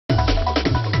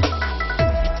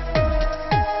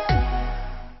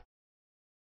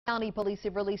County police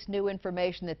have released new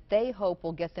information that they hope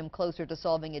will get them closer to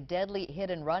solving a deadly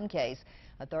hit-and-run case.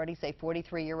 Authorities say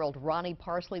 43-year-old Ronnie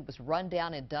Parsley was run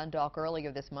down in Dundalk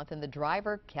earlier this month, and the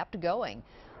driver kept going.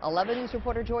 11 News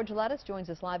reporter George Lettuce joins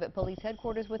us live at police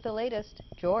headquarters with the latest.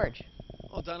 George.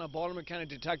 Well, Donna, Baltimore County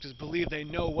detectives believe they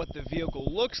know what the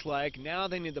vehicle looks like. Now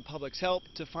they need the public's help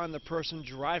to find the person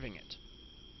driving it.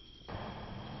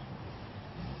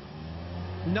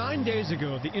 9 days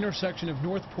ago, the intersection of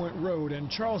North Point Road and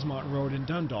Charlesmont Road in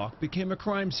Dundalk became a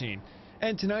crime scene.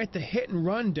 And tonight, the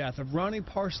hit-and-run death of Ronnie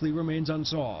Parsley remains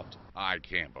unsolved. I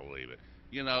can't believe it.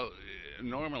 You know,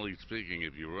 normally speaking,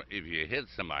 if you hit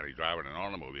somebody driving an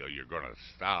automobile, you're going to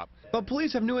stop. But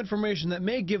police have new information that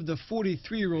may give the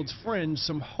 43-year-old's friends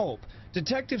some hope.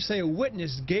 Detectives say a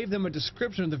witness gave them a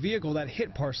description of the vehicle that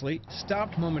hit Parsley,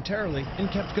 stopped momentarily,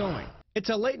 and kept going. It's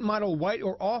a late model white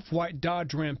or off-white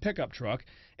Dodge Ram pickup truck.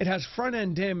 It has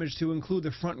front-end damage to include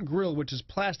the front grille, which is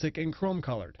plastic and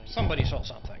chrome-colored. Somebody saw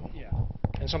something. Yeah.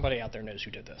 And somebody out there knows who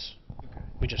did this. Okay.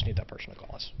 We just need that person to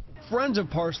call us. Friends of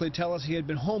Parsley tell us he had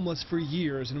been homeless for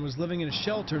years and was living in a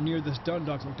shelter near this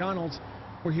Dundalk McDonald's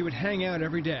where he would hang out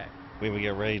every day. We would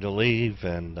get ready to leave,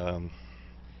 and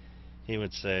he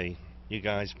would say, "You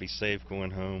guys be safe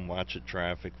going home, watch the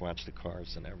traffic, watch the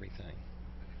cars and everything."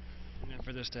 And then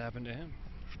for this to happen to him?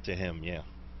 To him, yeah.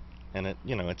 And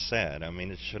it's sad. I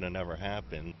mean, it should have never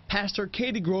happened. Pastor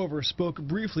Katie Grover spoke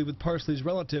briefly with Parsley's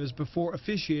relatives before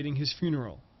officiating his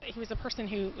funeral. He was a person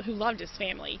who loved his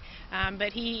family,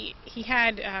 but he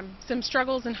had some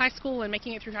struggles in high school and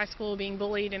making it through high school, being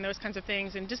bullied and those kinds of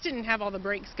things, and just didn't have all the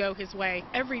breaks go his way.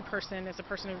 Every person is a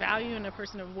person of value and a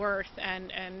person of worth,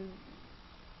 and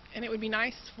it would be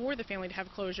nice for the family to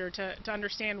have closure, to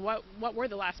understand what were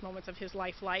the last moments of his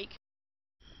life like.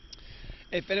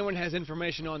 If anyone has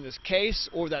information on this case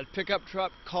or that pickup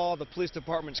truck, call the police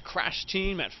department's crash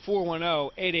team at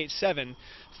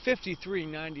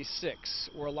 410-887-5396.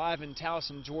 We're live in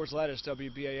Towson. George Lettuce,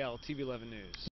 WBAL-TV 11 News.